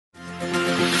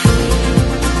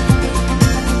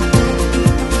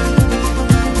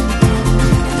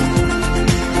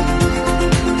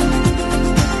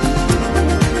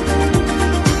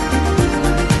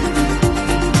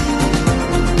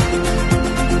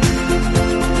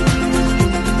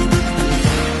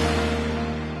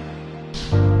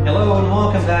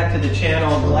Back to the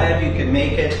channel. Glad you could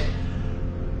make it.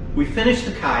 We finished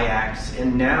the kayaks,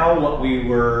 and now what we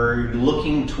were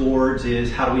looking towards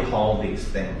is how do we haul these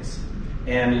things.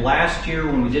 And last year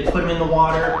when we did put them in the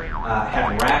water,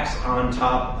 had racks on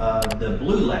top of the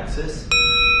blue Lexus.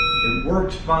 It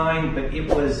worked fine, but it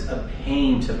was a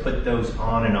pain to put those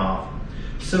on and off.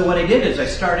 So what I did is I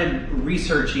started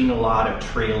researching a lot of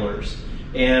trailers,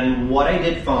 and what I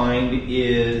did find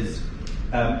is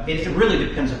it really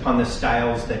depends upon the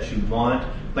styles that you want,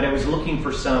 but I was looking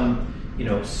for some,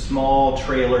 small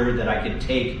trailer that I could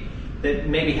take that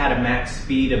maybe had a max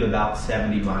speed of about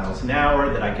 70 miles an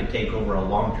hour that I could take over a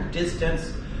longer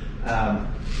distance.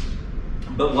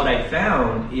 But what I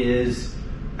found is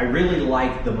I really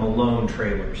like the Malone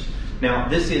trailers. Now,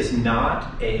 this is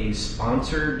not a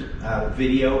sponsored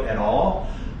video at all.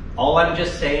 All I'm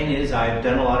just saying is I've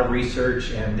done a lot of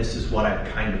research, and this is what I've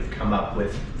kind of come up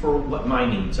with for what my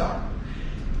needs are.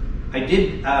 I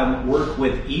did work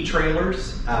with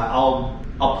e-trailers.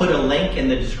 I'll put a link in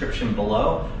the description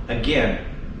below. Again,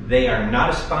 they are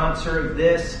not a sponsor of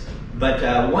this,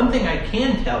 but one thing I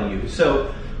can tell you,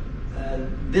 so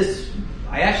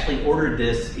I actually ordered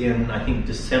this in, I think,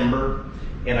 December,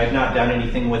 and I've not done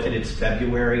anything with it. It's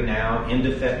February now, end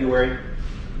of February.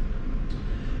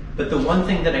 But the one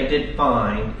thing that I did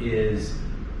find is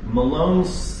Malone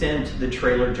sent the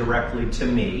trailer directly to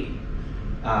me.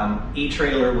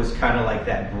 E-Trailer was kind of like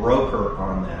that broker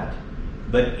on that.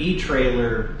 But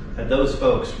E-Trailer, those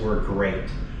folks were great.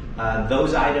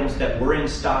 Those items that were in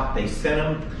stock, they sent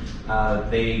them.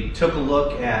 They took a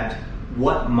look at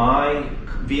what my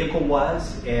vehicle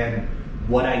was and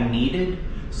what I needed.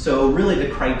 So really the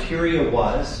criteria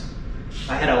was,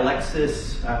 I have a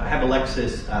Lexus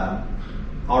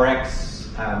RX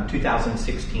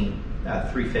 2016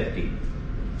 350,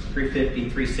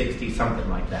 360, something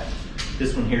like that.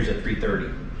 This one here's a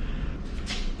 330.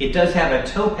 It does have a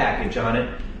tow package on it,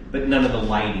 but none of the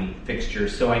lighting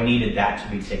fixtures, so I needed that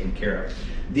to be taken care of.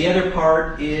 The other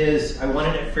part is I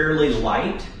wanted it fairly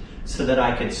light so that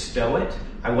I could stow it.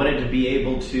 I wanted to be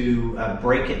able to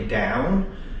break it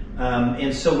down.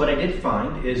 And so what I did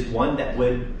find is one that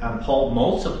would haul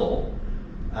multiple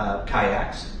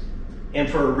kayaks, and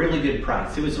for a really good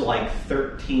price. It was like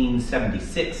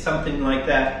 $13.76, something like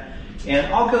that.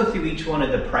 And I'll go through each one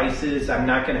of the prices. I'm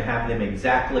not going to have them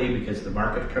exactly because the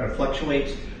market kind of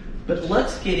fluctuates, but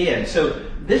let's get in. So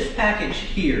this package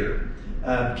here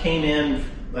came in,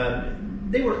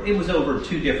 it was over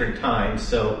 2 different times.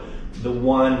 So the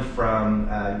one from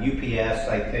UPS,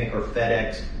 I think, or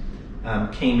FedEx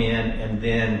came in and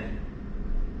then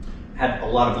had a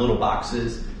lot of little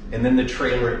boxes. And then the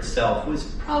trailer itself was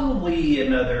probably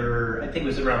another, I think it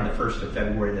was around the 1st of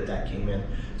February that came in.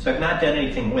 So I've not done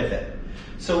anything with it.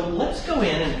 So let's go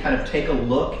in and kind of take a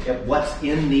look at what's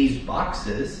in these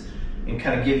boxes and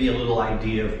kind of give you a little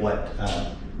idea of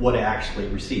what I actually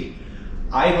received.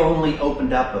 I've only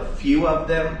opened up a few of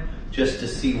them just to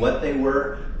see what they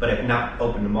were, but I've not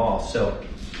opened them all. So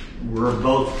we're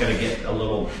both gonna get a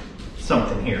little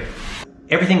something here.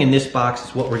 Everything in this box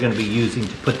is what we're gonna be using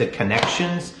to put the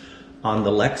connections on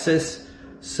the Lexus.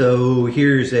 So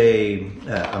here's a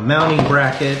mounting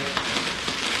bracket.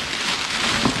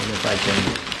 And if I can,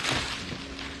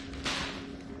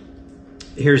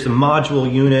 here's the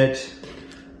module unit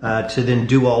to then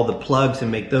do all the plugs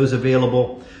and make those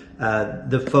available.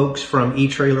 The folks from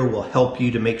E-Trailer will help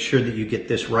you to make sure that you get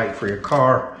this right for your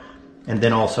car. And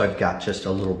then also I've got just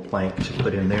a little plank to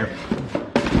put in there.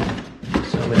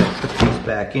 So I'm gonna put these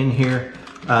back in here.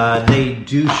 They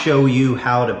do show you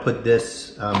how to put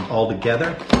this all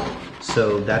together,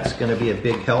 so that's going to be a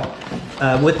big help.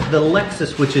 With the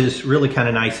Lexus, which is really kind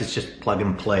of nice, it's just plug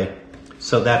and play,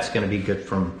 so that's going to be good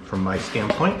from my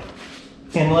standpoint.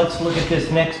 And let's look at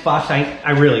this next box.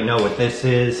 I really know what this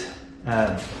is.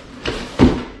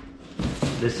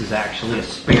 This is actually a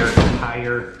spare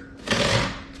tire.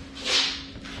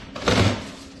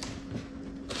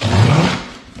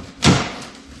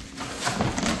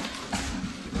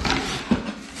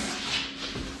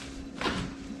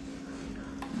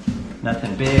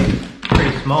 Nothing big,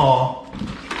 pretty small.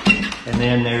 And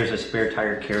then there's a spare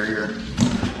tire carrier.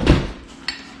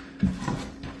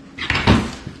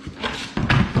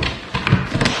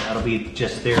 That'll be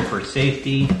just there for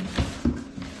safety, in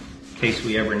case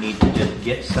we ever need to just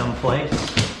get someplace.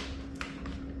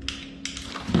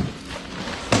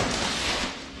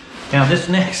 Now this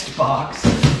next box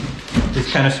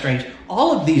is kind of strange.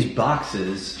 All of these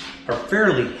boxes are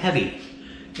fairly heavy,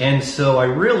 and so I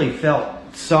really felt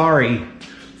sorry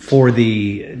for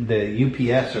the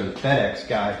UPS or the FedEx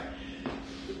guy,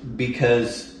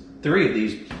 because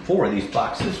 4 of these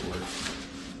boxes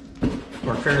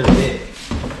were fairly big.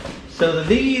 So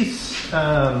these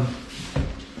got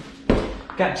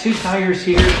 2 tires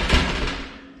here,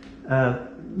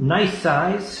 nice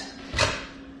size.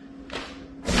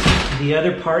 The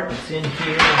other part that's in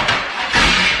here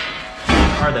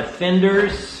are the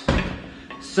fenders.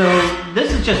 So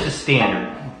this is just a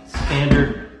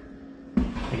standard,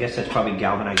 I guess that's probably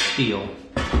galvanized steel.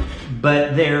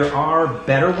 But there are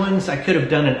better ones. I could have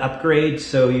done an upgrade,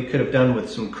 so you could have done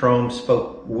with some chrome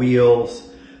spoke wheels,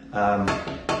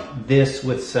 this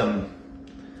with some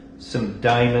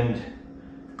diamond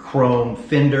chrome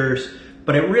fenders.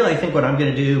 But I think what I'm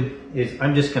gonna do is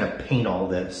I'm just gonna paint all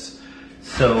this.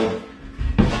 So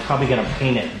I'm probably gonna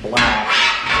paint it black.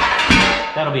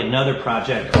 That'll be another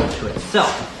project all to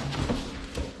itself.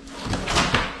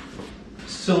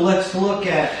 So let's look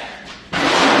at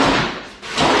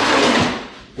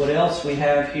what else we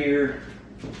have here.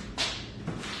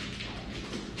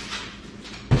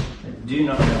 I do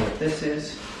not know what this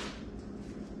is.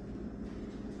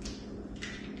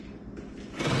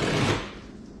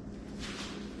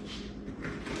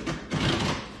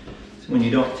 So when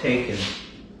you don't take and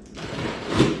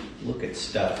look at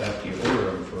stuff after you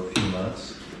order them for a few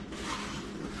months.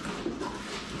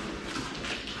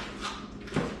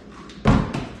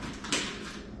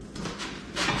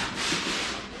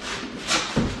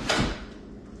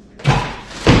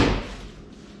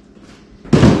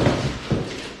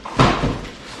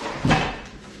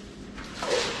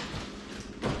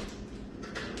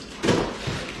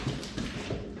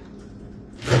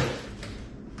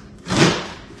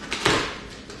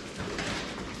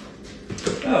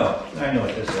 Oh, I know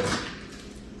what this is.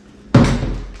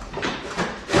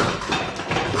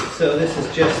 So this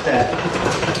is just that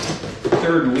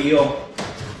third wheel.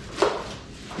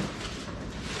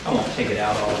 I won't take it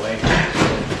out all the way.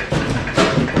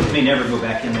 It may never go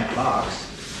back in that box,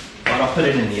 but I'll put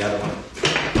it in the other one.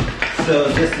 So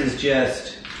this is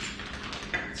just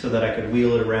so that I could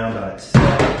wheel it around on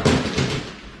itself,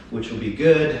 which will be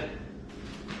good.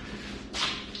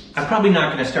 I'm probably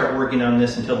not going to start working on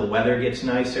this until the weather gets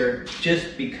nicer,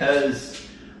 just because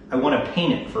I want to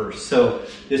paint it first. So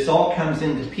this all comes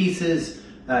into pieces.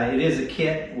 It is a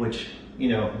kit, which, you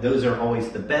know, those are always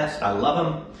the best. I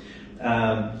love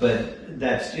them. But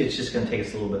it's just going to take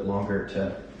us a little bit longer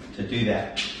to do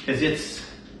that. Because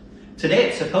today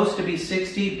it's supposed to be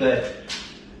 60, but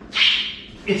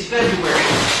it's February.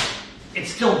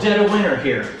 It's still dead of winter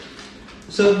here.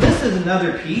 So this is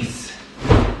another piece.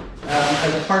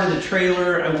 As a part of the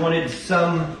trailer, I wanted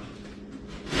some,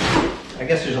 I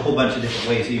guess there's a whole bunch of different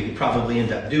ways that you could probably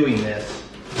end up doing this.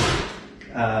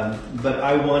 But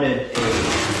I wanted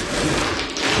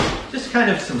just kind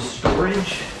of some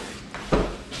storage.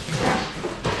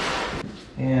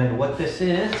 And what this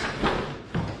is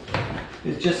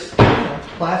just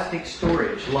plastic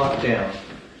storage locked down.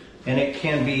 And it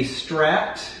can be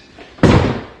strapped.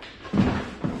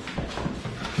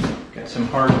 Got some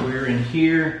hardware in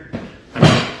here.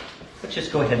 Let's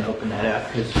just go ahead and open that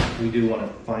up, because we do want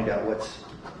to find out what's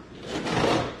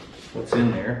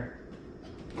in there.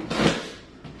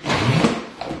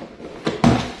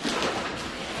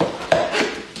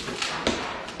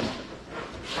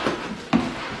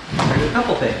 There's a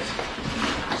couple things.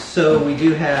 So we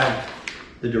do have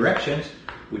the directions,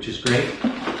 which is great.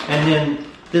 And then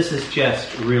this is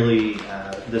just really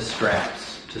the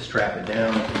straps to strap it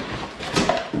down.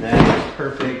 That is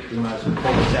perfect. We might as well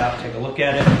pull this out, take a look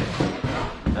at it.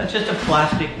 That's just a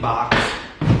plastic box.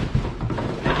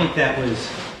 I think that was,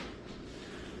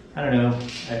 I don't know,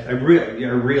 I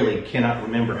really cannot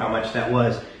remember how much that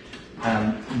was,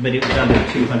 but it was under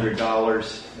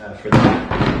 $200 for that.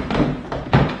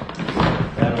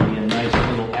 That'll be a nice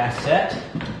little asset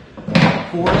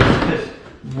for us, because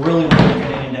really what we're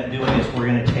going to end up doing is we're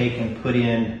going to take and put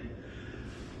in,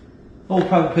 we'll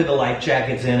probably put the life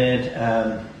jackets in it.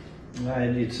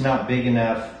 It's not big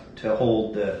enough to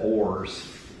hold the oars,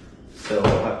 so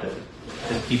we'll have to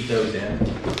just keep those in.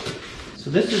 So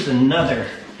this is another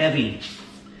heavy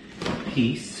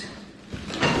piece.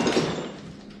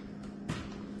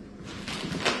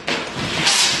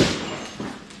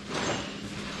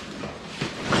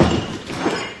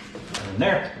 And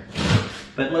there.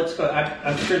 But let's go,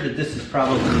 I'm sure that this is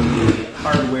probably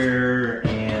hardware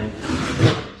and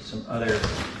some other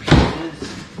pieces.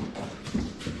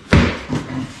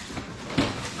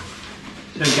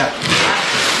 So we got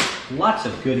lots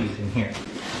of goodies in here.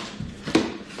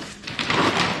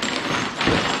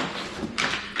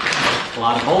 A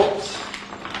lot of bolts,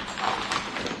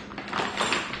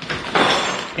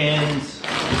 pins.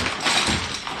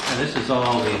 Now this is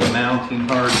all the mounting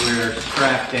hardware,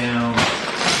 strap down,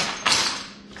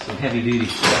 some heavy duty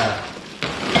stuff.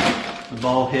 The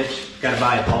ball hitch, got to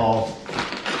buy a ball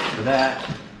for that.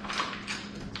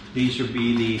 These would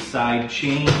be the side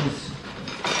chains,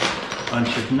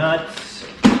 bunch of nuts.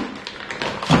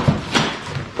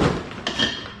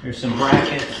 There's some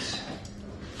brackets.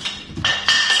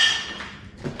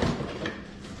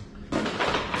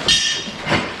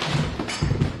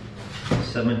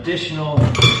 Some additional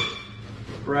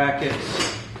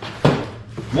brackets,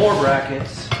 more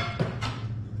brackets.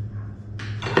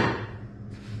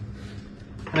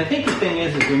 And I think the thing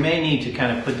is we may need to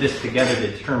kind of put this together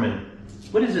to determine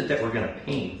what is it that we're going to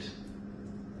paint.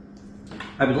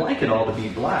 I would like it all to be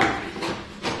black.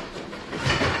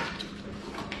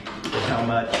 But how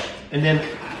much? And then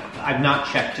I've not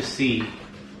checked to see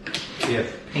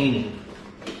if painting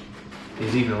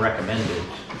is even recommended.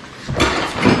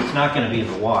 It's not going to be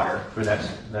the water, but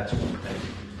that's one thing.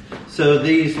 So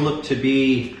these look to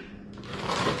be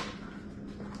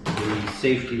the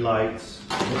safety lights,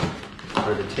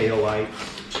 or the tail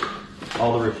lights,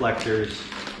 all the reflectors,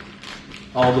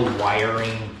 all the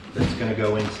wiring that's going to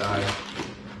go inside.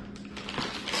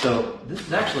 So this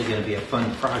is actually going to be a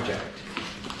fun project.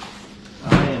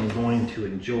 I am going to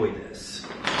enjoy this. So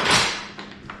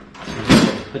we're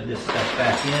going to put this stuff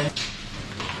back in.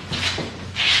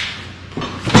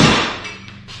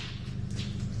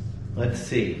 Let's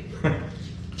see.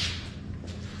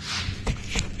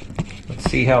 Let's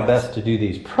see how best to do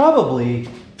these. Probably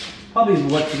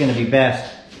what's going to be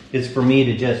best is for me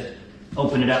to just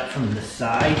open it up from the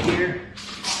side here.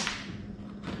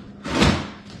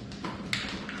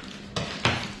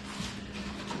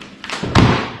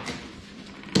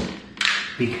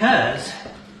 Because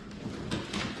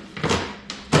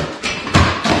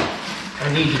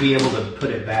I need to be able to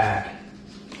put it back.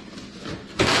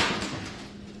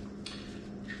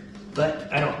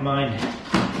 But I don't mind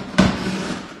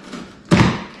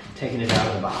taking it out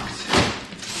of the box.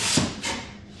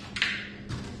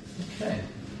 Okay.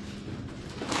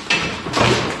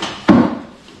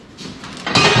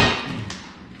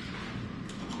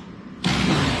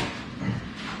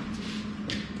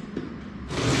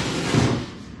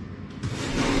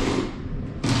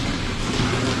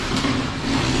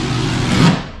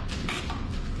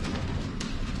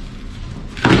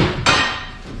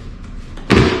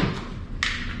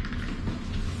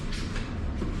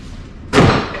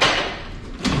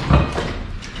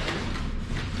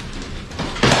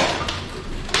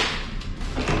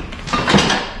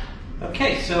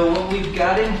 Okay, so what we've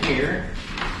got in here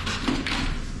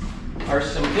are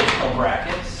some additional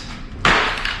brackets.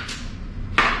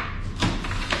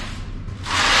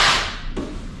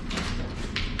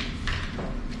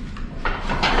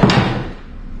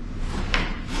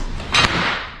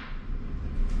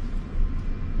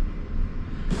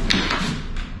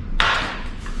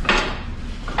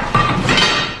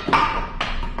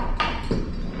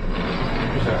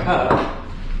 Here's our hub.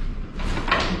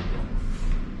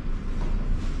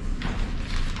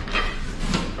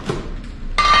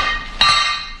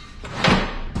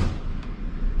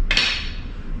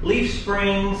 Leaf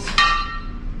springs,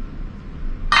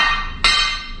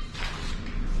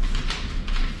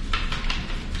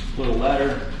 little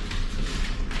letter,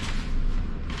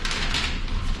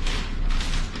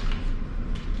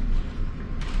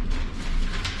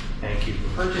 thank you for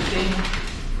purchasing.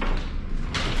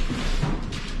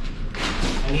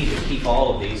 I need to keep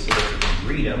all of these so that you can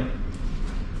read them.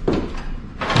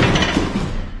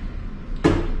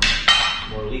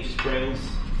 More leaf springs.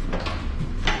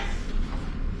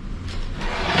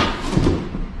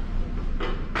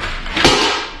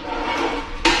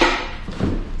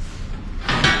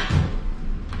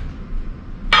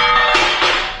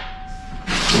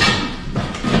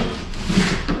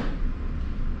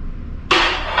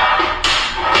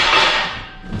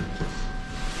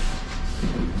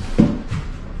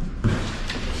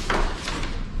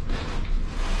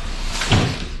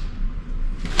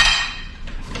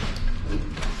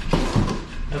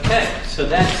 Okay, so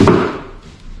that's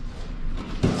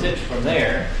it from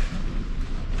there.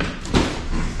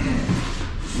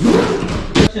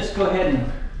 Let's just go ahead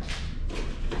and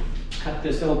cut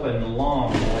this open a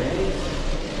long way.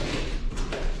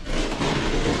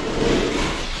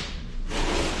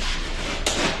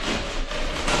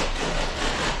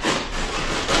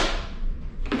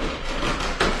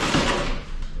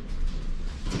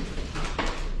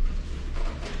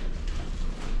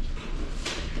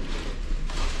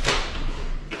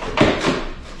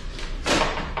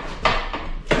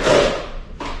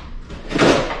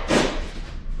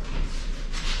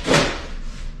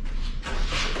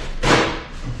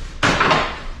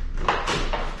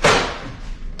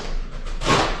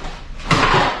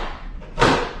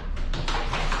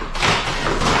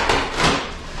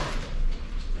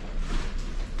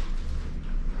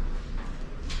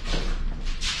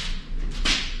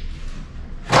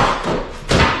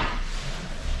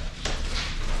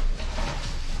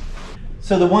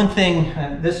 So the one thing,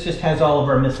 this just has all of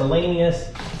our miscellaneous.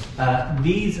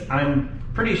 These I'm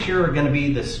pretty sure are going to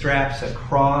be the straps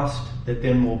across that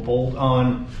then will bolt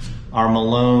on our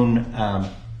Malone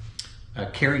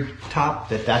carry top.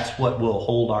 That's what will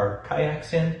hold our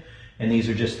kayaks in. And these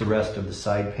are just the rest of the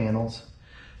side panels.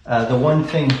 The one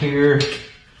thing here,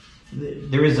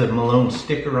 there is a Malone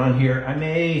sticker on here. I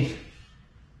may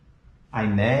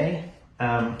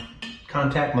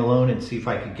contact Malone and see if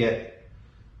I could get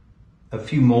a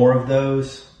few more of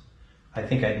those. I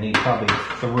think I'd need probably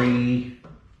 3.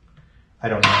 I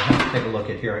don't know, I have to take a look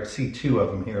at here. I see 2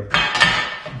 of them here.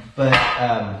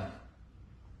 But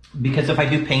because if I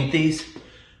do paint these,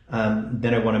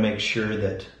 then I want to make sure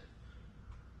that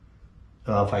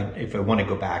if I want to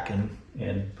go back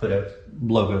and put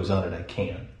logos on it, I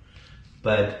can.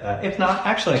 But if not,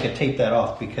 actually I could tape that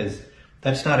off because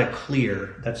that's not a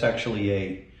clear, that's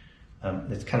actually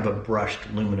it's kind of a brushed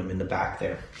aluminum in the back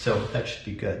there. So that should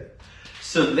be good.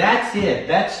 So that's it.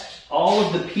 That's all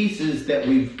of the pieces that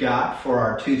we've got for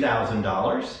our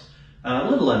 $2,000. A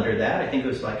little under that. I think it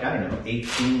was like, I don't know,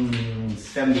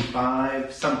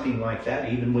 $1,875, something like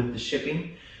that, even with the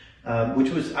shipping, which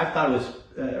was, I thought was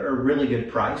a really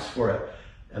good price for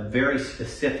a very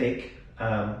specific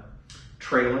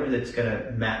trailer that's going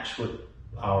to match with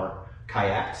our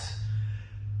kayaks.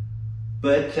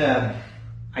 But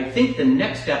I think the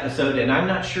next episode, and I'm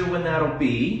not sure when that'll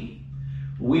be,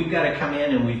 we've got to come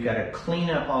in and we've got to clean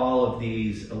up all of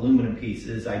these aluminum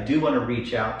pieces. I do want to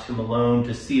reach out to Malone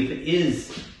to see if it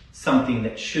is something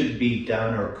that should be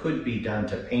done or could be done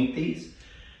to paint these.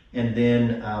 And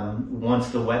then once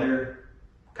the weather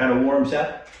kind of warms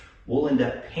up, we'll end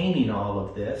up painting all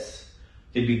of this.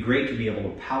 It'd be great to be able to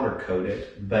powder coat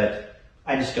it, but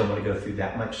I just don't want to go through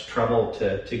that much trouble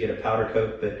to get a powder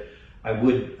coat. But I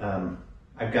would,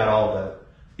 I've got all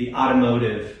the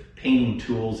automotive painting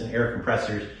tools and air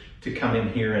compressors to come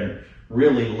in here and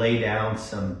really lay down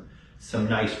some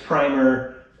nice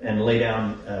primer and lay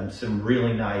down some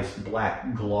really nice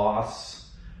black gloss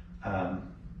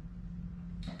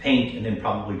paint, and then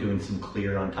probably doing some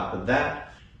clear on top of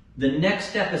that. The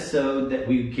next episode that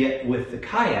we get with the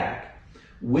kayak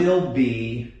will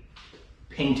be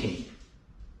painting,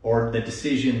 or the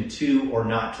decision to or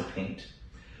not to paint.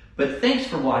 But thanks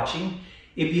for watching.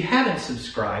 If you haven't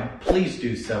subscribed, please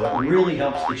do so. It really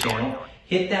helps the channel.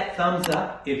 Hit that thumbs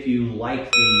up if you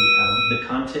like the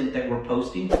content that we're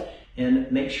posting, and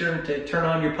make sure to turn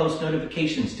on your post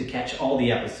notifications to catch all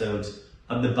the episodes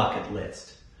of the Bucket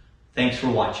List. Thanks for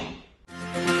watching.